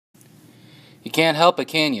You can't help it,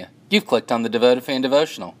 can you? You've clicked on the Devoted Fan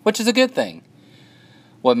Devotional, which is a good thing.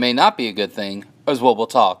 What may not be a good thing is what we'll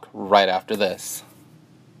talk right after this.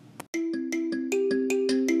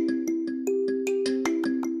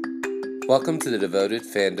 Welcome to the Devoted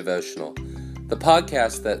Fan Devotional, the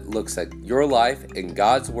podcast that looks at your life and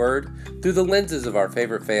God's Word through the lenses of our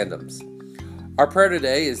favorite fandoms. Our prayer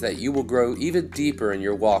today is that you will grow even deeper in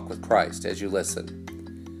your walk with Christ as you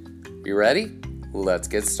listen. You ready? Let's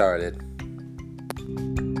get started.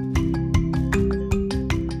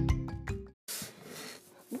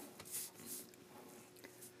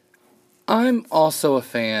 I'm also a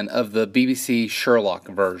fan of the BBC Sherlock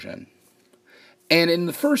version. And in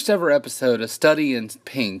the first ever episode, A Study in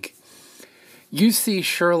Pink, you see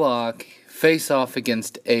Sherlock face off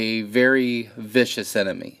against a very vicious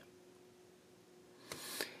enemy.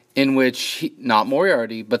 In which, not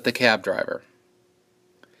Moriarty, but the cab driver,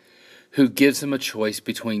 who gives him a choice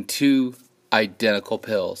between two identical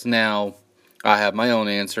pills. Now, I have my own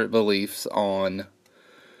beliefs on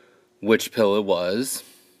which pill it was.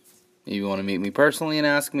 If you want to meet me personally and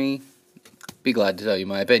ask me, be glad to tell you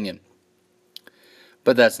my opinion.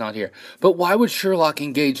 But that's not here. But why would Sherlock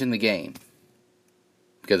engage in the game?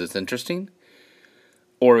 Because it's interesting?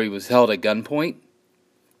 Or he was held at gunpoint?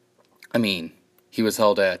 I mean, he was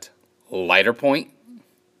held at lighter point?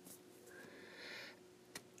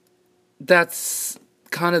 That's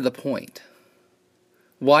kind of the point.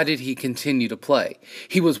 Why did he continue to play?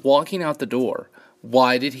 He was walking out the door.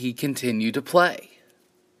 Why did he continue to play?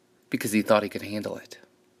 Because he thought he could handle it.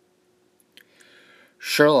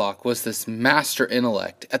 Sherlock was this master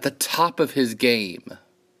intellect at the top of his game.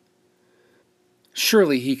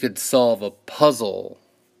 Surely he could solve a puzzle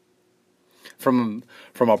from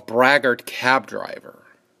a braggart cab driver.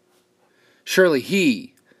 Surely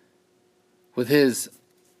he, with his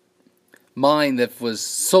mind that was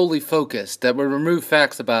solely focused, that would remove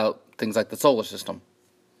facts about things like the solar system,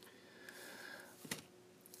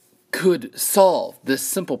 could solve this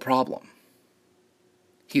simple problem.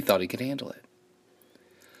 He thought he could handle it.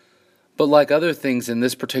 But like other things in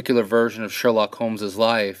this particular version of Sherlock Holmes'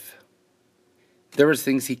 life, there was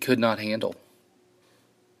things he could not handle.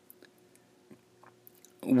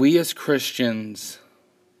 We as Christians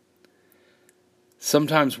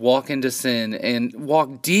sometimes walk into sin and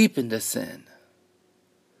walk deep into sin.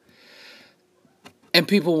 And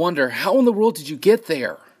people wonder, how in the world did you get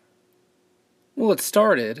there? Well, it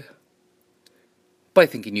started by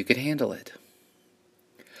thinking you could handle it.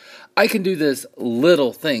 I can do this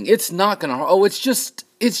little thing. It's not going to, it's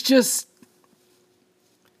just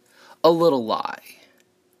a little lie.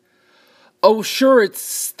 Oh, sure,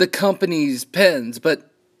 it's the company's pens, but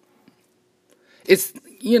it's,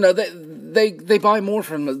 they buy more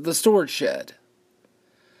from the storage shed.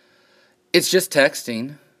 It's just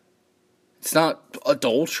texting. It's not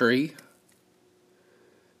adultery.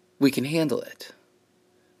 We can handle it.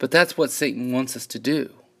 But that's what Satan wants us to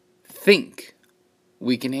do. Think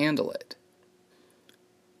we can handle it.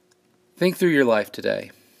 Think through your life today.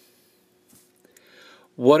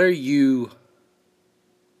 What are you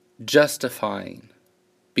justifying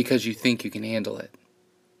because you think you can handle it?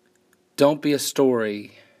 Don't be a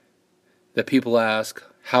story that people ask,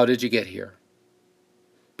 how did you get here?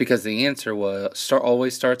 Because the answer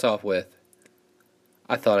always starts off with,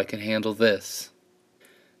 I thought I could handle this.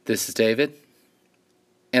 This is David,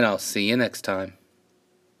 and I'll see you next time.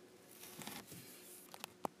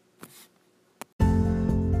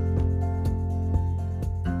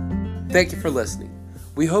 Thank you for listening.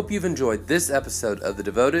 We hope you've enjoyed this episode of the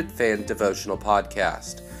Devoted Fan Devotional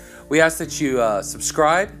Podcast. We ask that you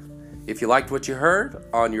subscribe if you liked what you heard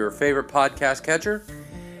on your favorite podcast catcher.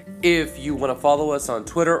 If you want to follow us on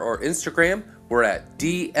Twitter or Instagram, we're at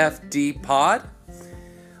DFD Pod.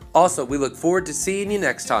 Also, we look forward to seeing you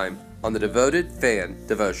next time on the Devoted Fan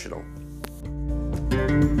Devotional.